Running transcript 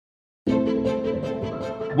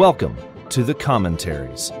Welcome to the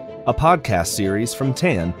Commentaries, a podcast series from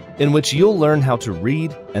TAN in which you'll learn how to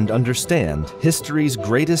read and understand history's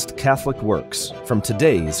greatest Catholic works from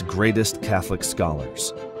today's greatest Catholic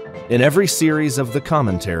scholars. In every series of the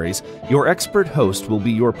Commentaries, your expert host will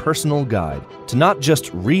be your personal guide to not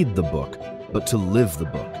just read the book, but to live the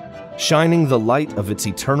book, shining the light of its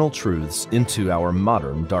eternal truths into our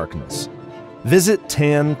modern darkness. Visit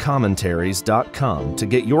tancommentaries.com to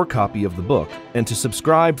get your copy of the book and to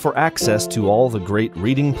subscribe for access to all the great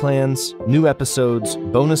reading plans, new episodes,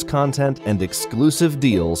 bonus content, and exclusive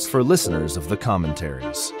deals for listeners of the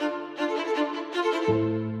Commentaries.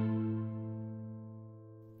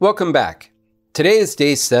 Welcome back. Today is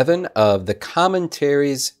day 7 of the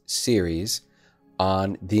Commentaries series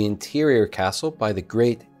on the interior castle by the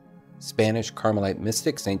great Spanish Carmelite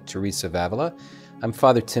mystic, St. Teresa of Avila. I'm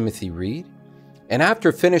Father Timothy Reid. And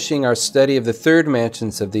after finishing our study of the third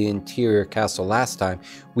mansions of the interior castle last time,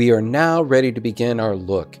 we are now ready to begin our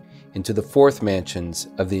look into the fourth mansions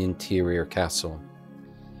of the interior castle.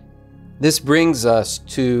 This brings us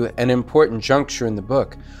to an important juncture in the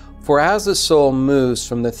book, for as the soul moves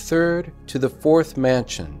from the third to the fourth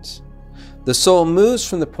mansions, the soul moves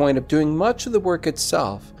from the point of doing much of the work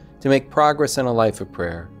itself to make progress in a life of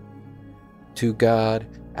prayer, to God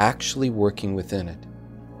actually working within it.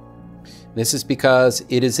 This is because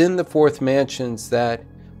it is in the fourth mansions that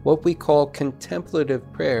what we call contemplative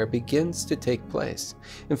prayer begins to take place.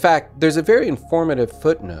 In fact, there's a very informative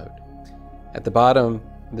footnote at the bottom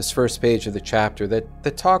of this first page of the chapter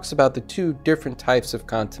that talks about the two different types of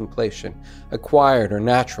contemplation, acquired or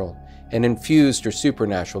natural, and infused or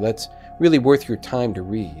supernatural. That's really worth your time to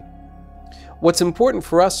read. What's important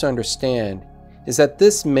for us to understand is that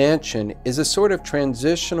this mansion is a sort of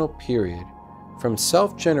transitional period from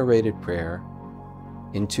self-generated prayer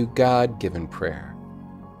into God-given prayer,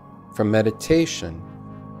 from meditation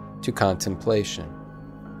to contemplation.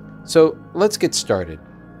 So let's get started.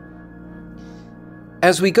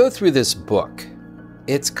 As we go through this book,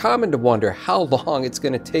 it's common to wonder how long it's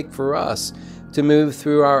going to take for us to move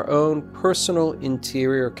through our own personal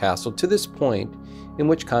interior castle to this point in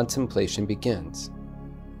which contemplation begins.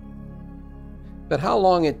 But how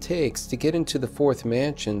long it takes to get into the fourth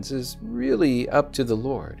mansions is really up to the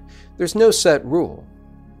Lord. There's no set rule.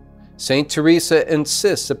 St. Teresa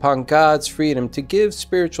insists upon God's freedom to give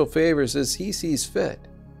spiritual favors as he sees fit.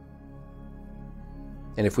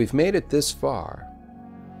 And if we've made it this far,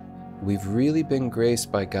 we've really been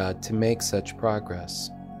graced by God to make such progress.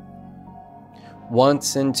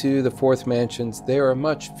 Once into the fourth mansions, there are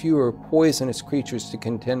much fewer poisonous creatures to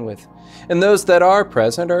contend with, and those that are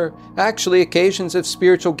present are actually occasions of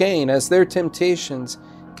spiritual gain, as their temptations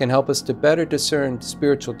can help us to better discern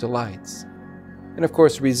spiritual delights. And of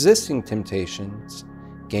course, resisting temptations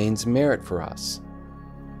gains merit for us.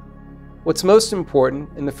 What's most important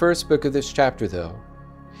in the first book of this chapter, though,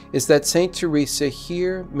 is that St. Teresa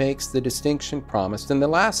here makes the distinction promised in the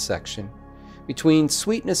last section between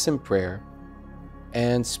sweetness in prayer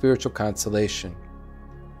and spiritual consolation.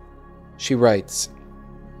 She writes,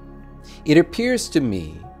 "It appears to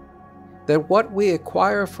me that what we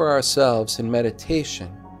acquire for ourselves in meditation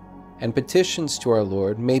and petitions to our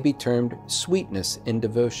Lord may be termed sweetness in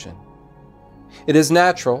devotion. It is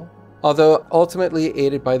natural, although ultimately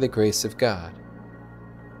aided by the grace of God.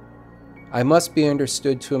 I must be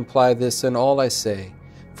understood to imply this in all I say,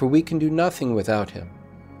 for we can do nothing without Him.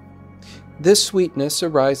 This sweetness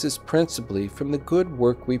arises principally from the good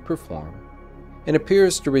work we perform, and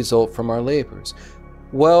appears to result from our labors.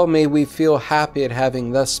 Well may we feel happy at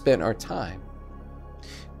having thus spent our time.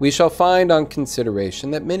 We shall find on consideration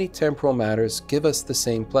that many temporal matters give us the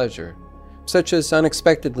same pleasure, such as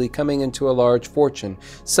unexpectedly coming into a large fortune,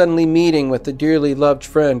 suddenly meeting with a dearly loved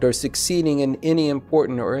friend, or succeeding in any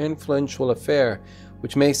important or influential affair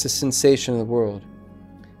which makes a sensation in the world.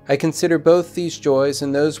 I consider both these joys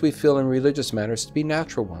and those we feel in religious matters to be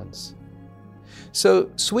natural ones. So,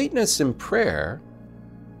 sweetness in prayer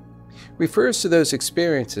refers to those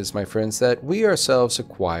experiences, my friends, that we ourselves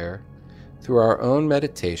acquire through our own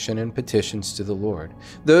meditation and petitions to the Lord,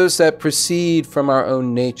 those that proceed from our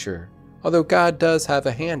own nature, although God does have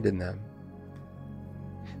a hand in them.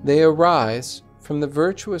 They arise from the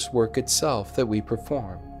virtuous work itself that we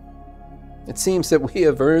perform. It seems that we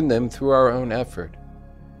have earned them through our own effort,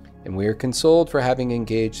 and we are consoled for having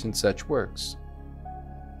engaged in such works.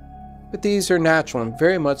 But these are natural and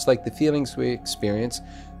very much like the feelings we experience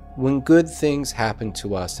when good things happen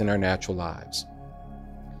to us in our natural lives.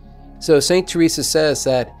 So St. Teresa says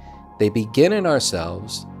that they begin in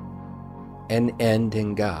ourselves and end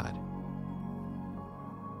in God.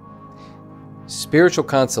 Spiritual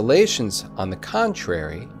consolations, on the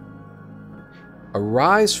contrary,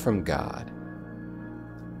 arise from God,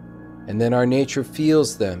 and then our nature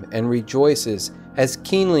feels them and rejoices as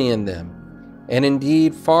keenly in them, and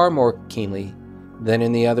indeed far more keenly than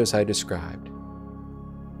in the others I described.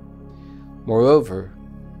 Moreover,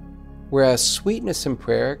 whereas sweetness in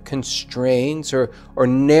prayer constrains or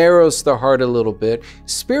narrows the heart a little bit,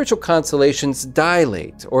 spiritual consolations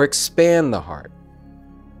dilate or expand the heart.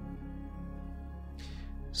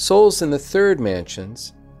 Souls in the third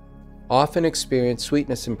mansions often experience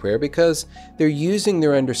sweetness in prayer because they're using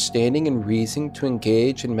their understanding and reasoning to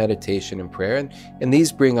engage in meditation and prayer, and these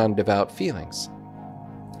bring on devout feelings.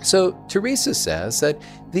 So Teresa says that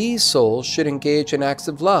these souls should engage in acts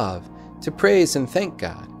of love to praise and thank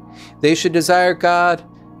God. They should desire God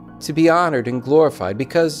to be honored and glorified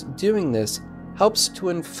because doing this helps to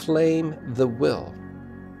inflame the will.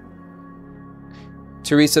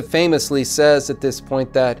 Teresa famously says at this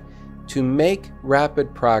point that to make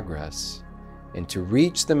rapid progress and to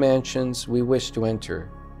reach the mansions we wish to enter,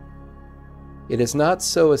 it is not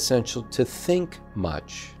so essential to think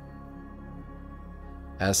much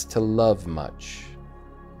as to love much.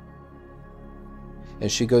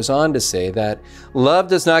 And she goes on to say that love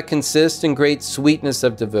does not consist in great sweetness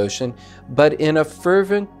of devotion, but in a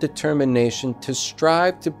fervent determination to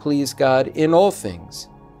strive to please God in all things,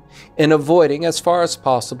 in avoiding as far as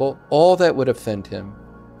possible all that would offend him,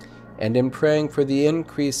 and in praying for the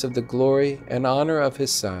increase of the glory and honor of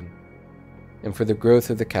his Son, and for the growth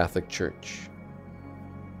of the Catholic Church.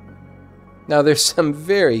 Now, there's some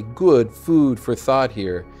very good food for thought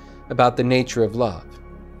here about the nature of love.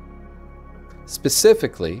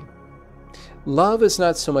 Specifically, love is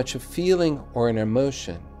not so much a feeling or an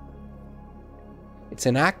emotion. It's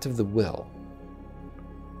an act of the will.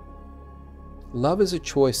 Love is a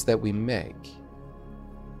choice that we make.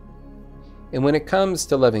 And when it comes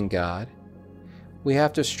to loving God, we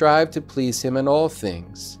have to strive to please him in all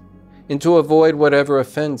things and to avoid whatever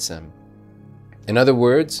offends him. In other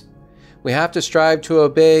words, we have to strive to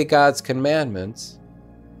obey God's commandments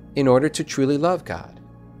in order to truly love God.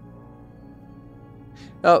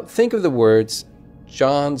 Now, think of the words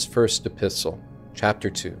John's first epistle, chapter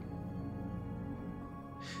 2.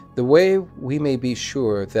 The way we may be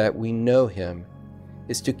sure that we know him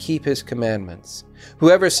is to keep his commandments.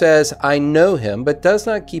 Whoever says, I know him, but does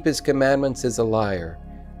not keep his commandments is a liar,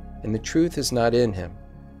 and the truth is not in him.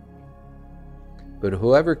 But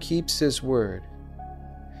whoever keeps his word,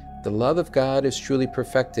 the love of God is truly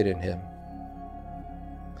perfected in him.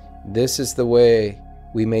 This is the way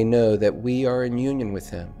we may know that we are in union with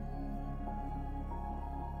him.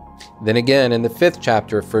 Then again, in the 5th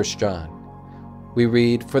chapter of 1 John, we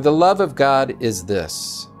read, For the love of God is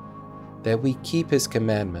this, that we keep his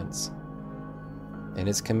commandments, and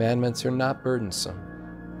his commandments are not burdensome.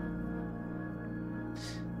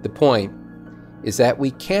 The point is that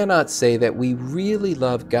we cannot say that we really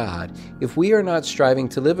love God if we are not striving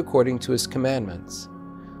to live according to his commandments,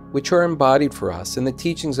 which are embodied for us in the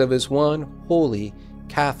teachings of his one holy,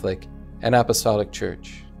 Catholic, and Apostolic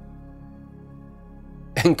Church.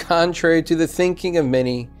 And contrary to the thinking of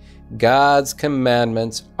many, God's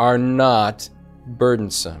commandments are not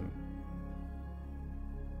burdensome,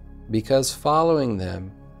 because following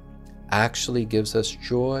them actually gives us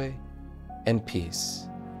joy and peace.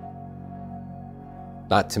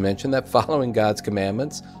 Not to mention that following God's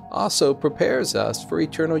commandments also prepares us for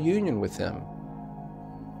eternal union with him.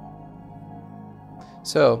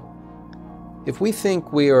 So, if we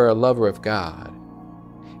think we are a lover of God,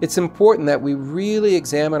 it's important that we really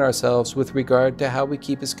examine ourselves with regard to how we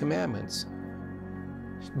keep his commandments.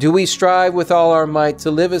 Do we strive with all our might to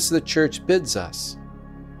live as the Church bids us?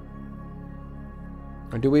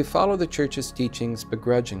 Or do we follow the Church's teachings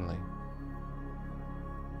begrudgingly?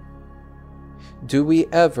 Do we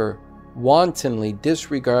ever wantonly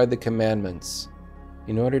disregard the commandments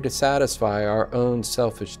in order to satisfy our own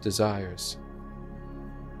selfish desires?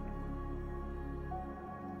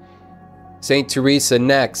 St. Teresa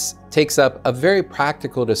next takes up a very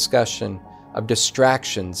practical discussion of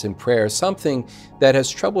distractions in prayer, something that has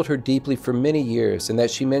troubled her deeply for many years and that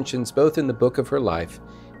she mentions both in the book of her life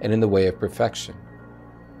and in the Way of Perfection.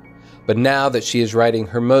 But now that she is writing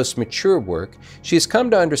her most mature work, she has come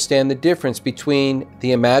to understand the difference between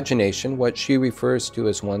the imagination, what she refers to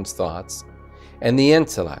as one's thoughts, and the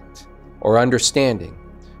intellect, or understanding,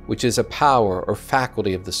 which is a power or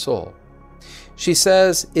faculty of the soul. She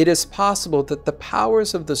says it is possible that the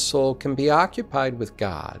powers of the soul can be occupied with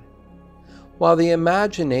God, while the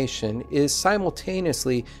imagination is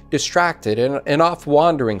simultaneously distracted and off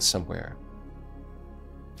wandering somewhere.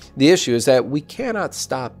 The issue is that we cannot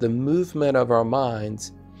stop the movement of our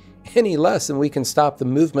minds any less than we can stop the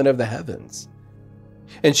movement of the heavens.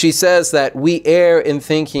 And she says that we err in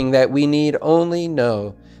thinking that we need only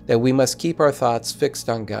know that we must keep our thoughts fixed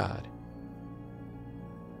on God.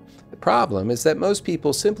 The problem is that most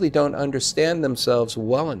people simply don't understand themselves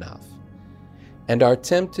well enough and are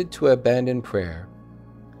tempted to abandon prayer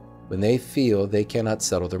when they feel they cannot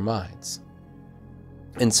settle their minds.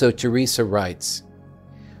 And so Teresa writes,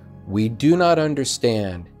 "We do not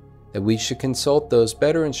understand that we should consult those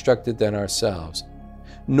better instructed than ourselves,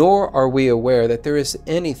 nor are we aware that there is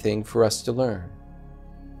anything for us to learn.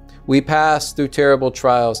 We pass through terrible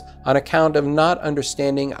trials on account of not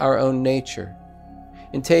understanding our own nature,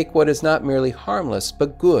 and take what is not merely harmless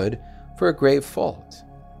but good for a grave fault.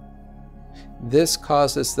 This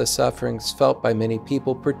causes the sufferings felt by many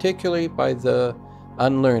people, particularly by the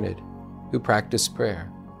unlearned who practice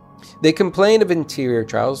prayer. They complain of interior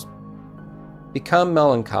trials, become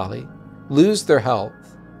melancholy, lose their health,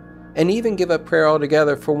 and even give up prayer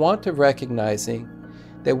altogether for want of recognizing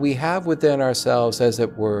that we have within ourselves, as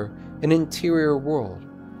it were, an interior world.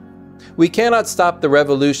 We cannot stop the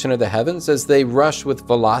revolution of the heavens as they rush with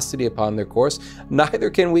velocity upon their course, neither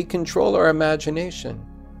can we control our imagination.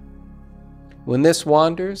 When this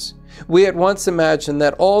wanders, we at once imagine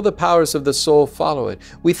that all the powers of the soul follow it.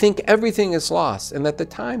 We think everything is lost and that the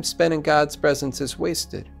time spent in God's presence is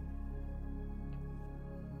wasted.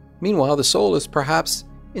 Meanwhile, the soul is perhaps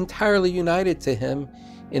entirely united to Him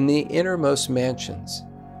in the innermost mansions,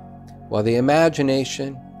 while the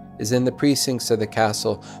imagination is in the precincts of the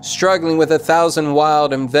castle, struggling with 1,000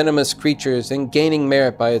 wild and venomous creatures and gaining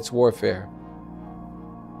merit by its warfare.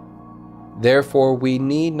 Therefore, we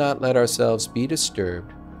need not let ourselves be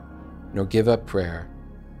disturbed, nor give up prayer,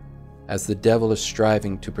 as the devil is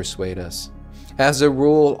striving to persuade us. As a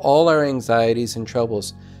rule, all our anxieties and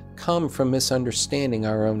troubles come from misunderstanding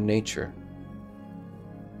our own nature."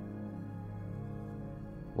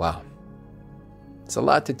 Wow. It's a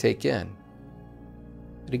lot to take in,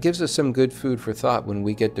 but it gives us some good food for thought when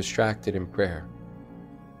we get distracted in prayer.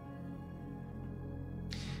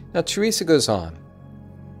 Now, Teresa goes on,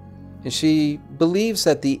 and she believes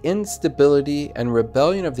that the instability and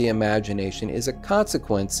rebellion of the imagination is a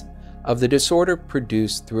consequence of the disorder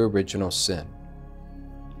produced through original sin.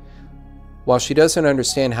 While she doesn't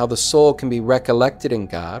understand how the soul can be recollected in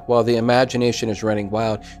God while the imagination is running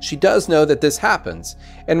wild, she does know that this happens,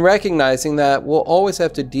 and recognizing that we'll always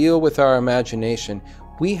have to deal with our imagination,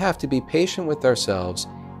 we have to be patient with ourselves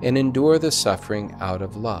and endure the suffering out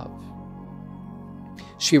of love.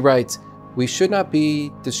 She writes, "We should not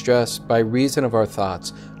be distressed by reason of our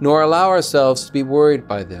thoughts, nor allow ourselves to be worried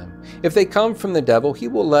by them. If they come from the devil, he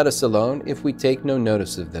will let us alone if we take no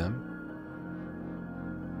notice of them.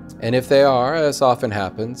 And if they are, as often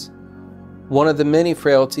happens, one of the many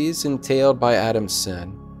frailties entailed by Adam's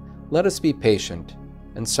sin, let us be patient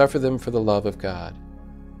and suffer them for the love of God."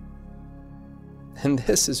 And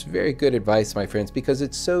this is very good advice, my friends, because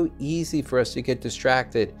it's so easy for us to get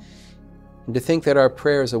distracted and to think that our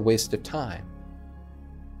prayer is a waste of time.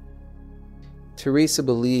 Teresa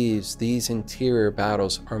believes these interior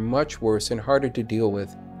battles are much worse and harder to deal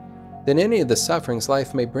with than any of the sufferings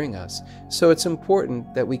life may bring us. So it's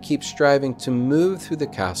important that we keep striving to move through the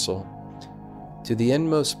castle to the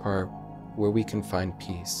inmost part where we can find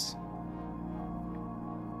peace.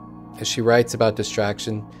 As she writes about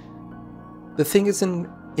distraction, the thing is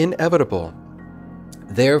inevitable.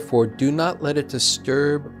 Therefore, do not let it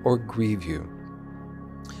disturb or grieve you,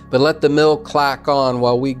 but let the mill clack on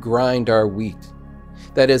while we grind our wheat.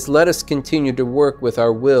 That is, let us continue to work with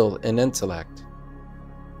our will and intellect.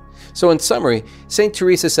 So in summary, St.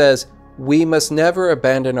 Teresa says, we must never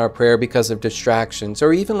abandon our prayer because of distractions,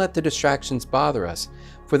 or even let the distractions bother us,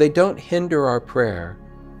 for they don't hinder our prayer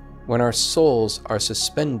when our souls are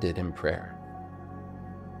suspended in prayer.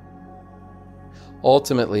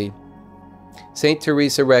 Ultimately, St.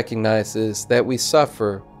 Teresa recognizes that we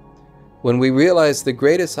suffer when we realize the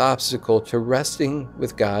greatest obstacle to resting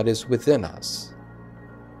with God is within us.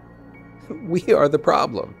 We are the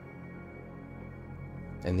problem.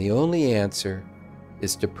 And the only answer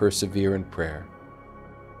is to persevere in prayer.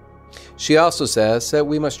 She also says that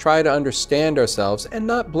we must try to understand ourselves and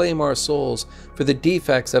not blame our souls for the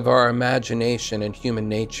defects of our imagination and human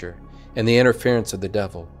nature and the interference of the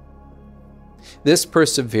devil. This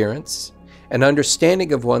perseverance and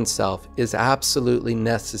understanding of oneself is absolutely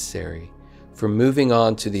necessary for moving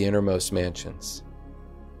on to the innermost mansions.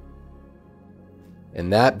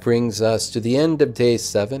 And that brings us to the end of day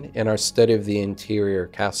 7 in our study of the interior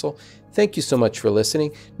castle. Thank you so much for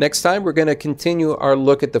listening. Next time, we're going to continue our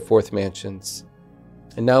look at the 4th mansions.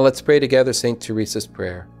 And now let's pray together St. Teresa's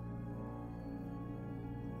prayer.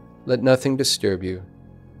 Let nothing disturb you.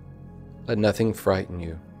 Let nothing frighten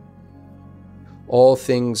you. All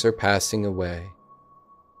things are passing away.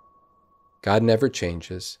 God never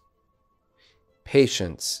changes.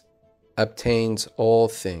 Patience obtains all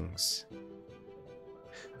things.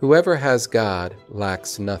 Whoever has God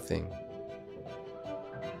lacks nothing.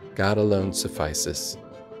 God alone suffices.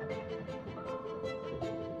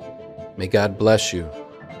 May God bless you,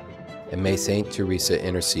 and may St. Teresa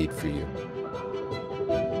intercede for you.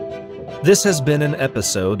 This has been an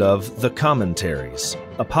episode of The Commentaries,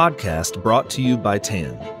 a podcast brought to you by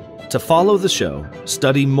TAN. To follow the show,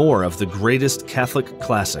 study more of the greatest Catholic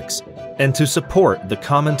classics, and to support the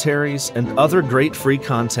commentaries and other great free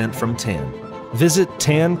content from TAN, visit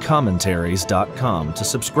tancommentaries.com to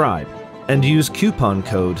subscribe and use coupon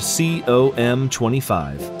code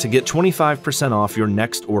COM25 to get 25% off your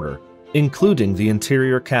next order, including the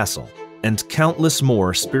interior castle and countless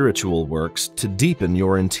more spiritual works to deepen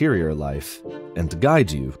your interior life and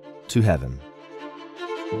guide you to heaven.